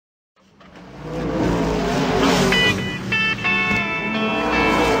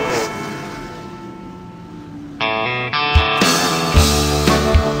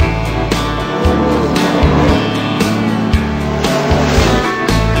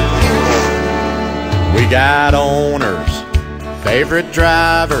got owners, favorite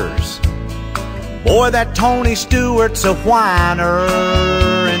drivers. Boy, that Tony Stewart's a whiner.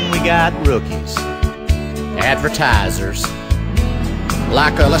 And we got rookies, advertisers,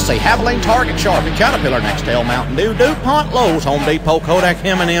 like, let's say, Havoline, Target, Sharp, and Caterpillar, Nextel, Mountain Dew, DuPont, Lowe's, Home Depot, Kodak,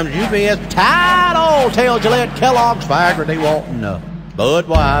 M&M's, UPS, Tide, Old Tail, Gillette, Kellogg's, Viagra, DeWalt, and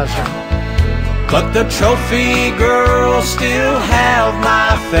Budweiser. But the trophy girls still have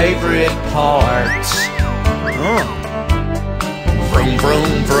my favorite parts. Vroom,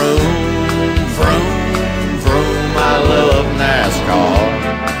 vroom, vroom, vroom, vroom, I love NASCAR.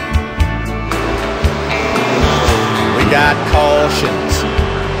 We got cautions,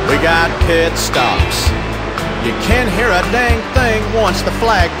 we got pit stops. You can't hear a dang thing once the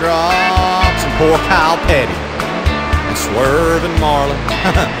flag drops. And poor Kyle Petty and Swerve and Marlin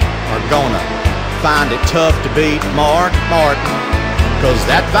are gonna find it tough to beat Mark Martin, 'cause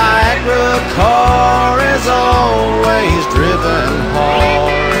that Viagra car is always driven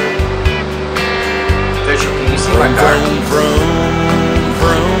hard. Visual, can you see my Vroom, car? vroom, vroom,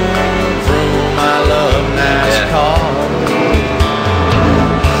 vroom, vroom, I love NASCAR.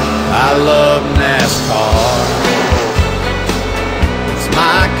 I love NASCAR. It's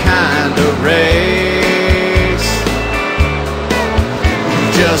my kind of race.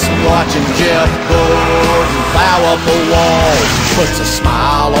 Just watching Jeff Gordon plow up a wall puts a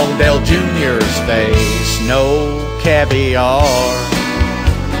smile on Dale Jr.'s face. No caviar,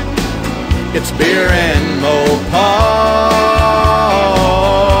 it's beer and Mopar.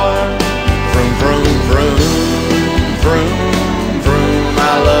 Vroom, vroom, vroom, vroom, vroom, I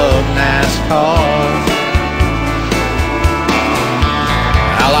love NASCAR.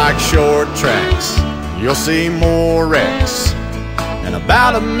 I like short tracks, you'll see more wrecks, and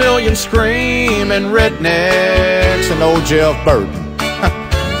about 1 million screaming rednecks. And old Jeff Burton,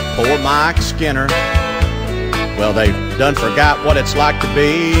 poor Mike Skinner, well, they've done forgot what it's like to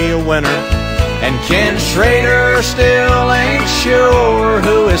be a winner. And Ken Schrader still ain't sure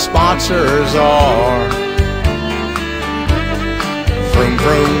who his sponsors are. Vroom,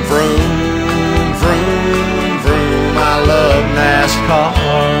 vroom, vroom, vroom, vroom, I love NASCAR.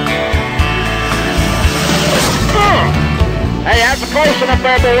 Hey, that's a close one up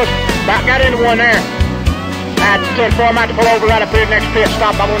there, boys. About got into one there. I had to inform I had to pull over right up here next pit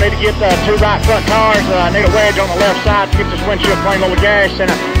stop. I'm gonna need to get two right front tires. I need a wedge on the left side to get this windshield clean over gas. And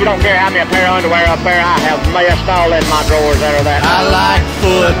you don't care how many pair of underwear up there. I have messed all in my drawers out of that. I like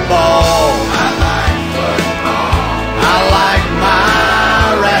football. I like football. I like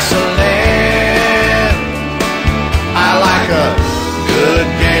my wrestling. I like a good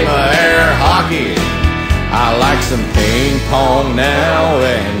game of air hockey. I like some ping pong now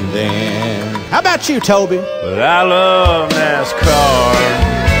and then. How about you, Toby? But I love NASCAR.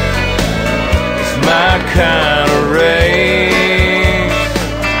 It's my kind of race.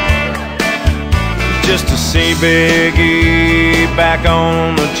 Just to see Big E back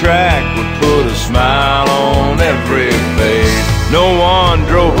on the track would put a smile on every face. No one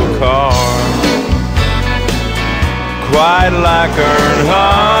drove a car quite like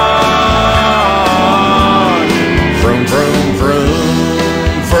Earnhardt. Vroom, vroom, vroom,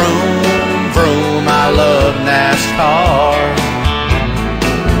 vroom, vroom, I love NASCAR.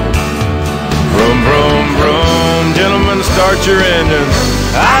 Vroom, vroom, vroom, gentlemen, start your engines.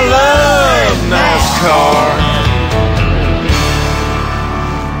 I love NASCAR.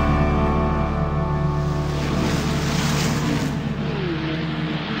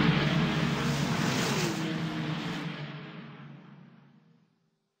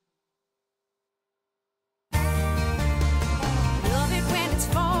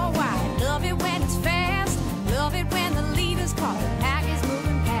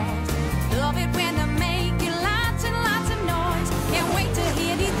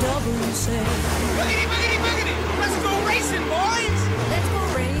 Boogity, boogity, boogity! Let's go racing, boys! Let's go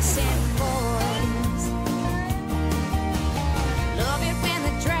racing, boys. Love it when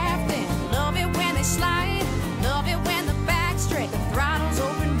they're drafting, love it when they slide, love it when the back's straight, the throttle's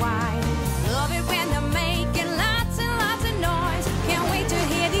open wide. Love it when they're making lots and lots of noise. Can't wait to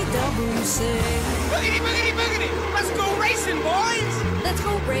hear the double say. Boogity, boogity, boogity! Let's go racing, boys! Let's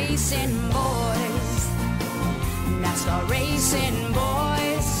go racing, boys. Nascar racing,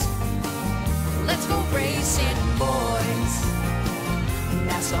 boys. Let's go racing, boys.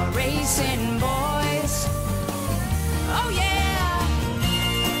 Nascar racing, boys. Oh yeah!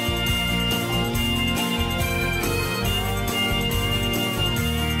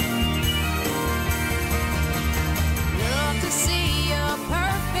 Love to see a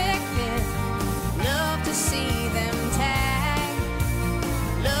perfect fit. Love to see them tag.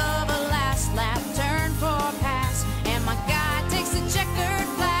 Love a last lap turn for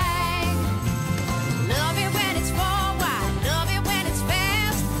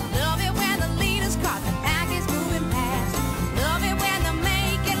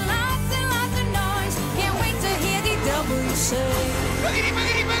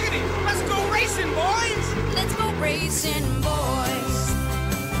boogity! Let's go racing, boys! Let's go racing, boys.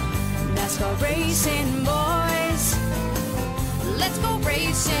 Let's go racing, boys. Let's go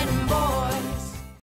racing, boys.